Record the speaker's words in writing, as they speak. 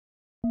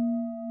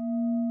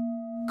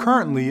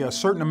Currently, a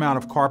certain amount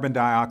of carbon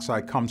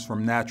dioxide comes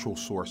from natural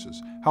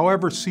sources.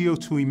 However,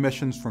 CO2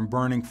 emissions from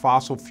burning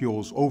fossil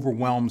fuels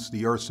overwhelms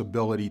the Earth's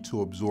ability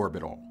to absorb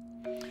it all.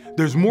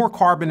 There's more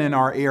carbon in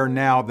our air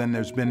now than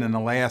there's been in the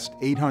last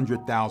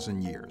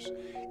 800,000 years.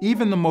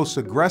 Even the most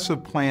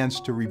aggressive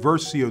plans to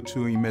reverse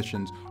CO2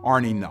 emissions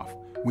aren't enough.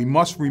 We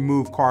must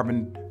remove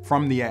carbon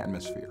from the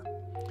atmosphere.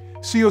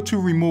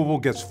 CO2 removal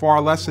gets far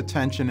less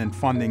attention and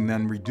funding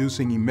than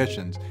reducing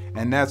emissions,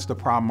 and that's the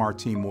problem our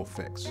team will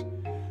fix.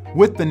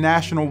 With the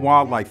National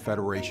Wildlife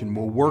Federation,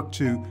 we'll work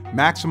to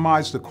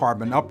maximize the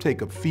carbon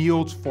uptake of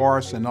fields,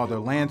 forests, and other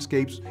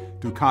landscapes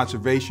through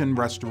conservation,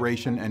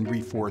 restoration, and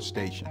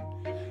reforestation.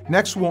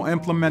 Next, we'll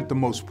implement the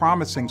most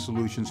promising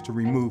solutions to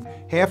remove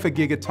 0.5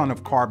 gigaton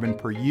of carbon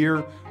per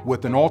year,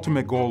 with an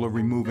ultimate goal of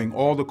removing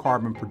all the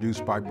carbon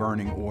produced by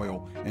burning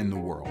oil in the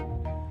world.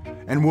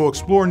 And we'll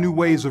explore new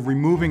ways of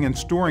removing and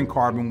storing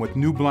carbon with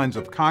new blends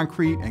of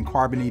concrete and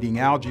carbon-eating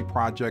algae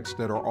projects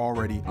that are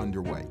already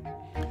underway.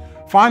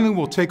 Finally,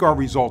 we'll take our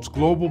results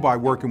global by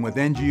working with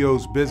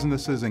NGOs,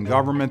 businesses, and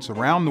governments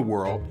around the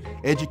world,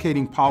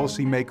 educating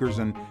policymakers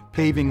and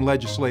paving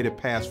legislative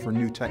paths for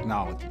new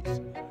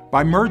technologies.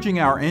 By merging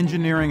our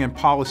engineering and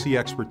policy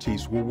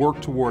expertise, we'll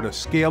work toward a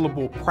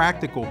scalable,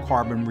 practical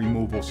carbon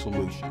removal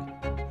solution.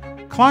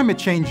 Climate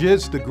change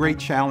is the great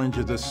challenge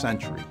of this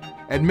century.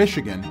 At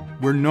Michigan,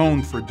 we're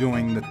known for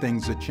doing the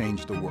things that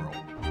change the world.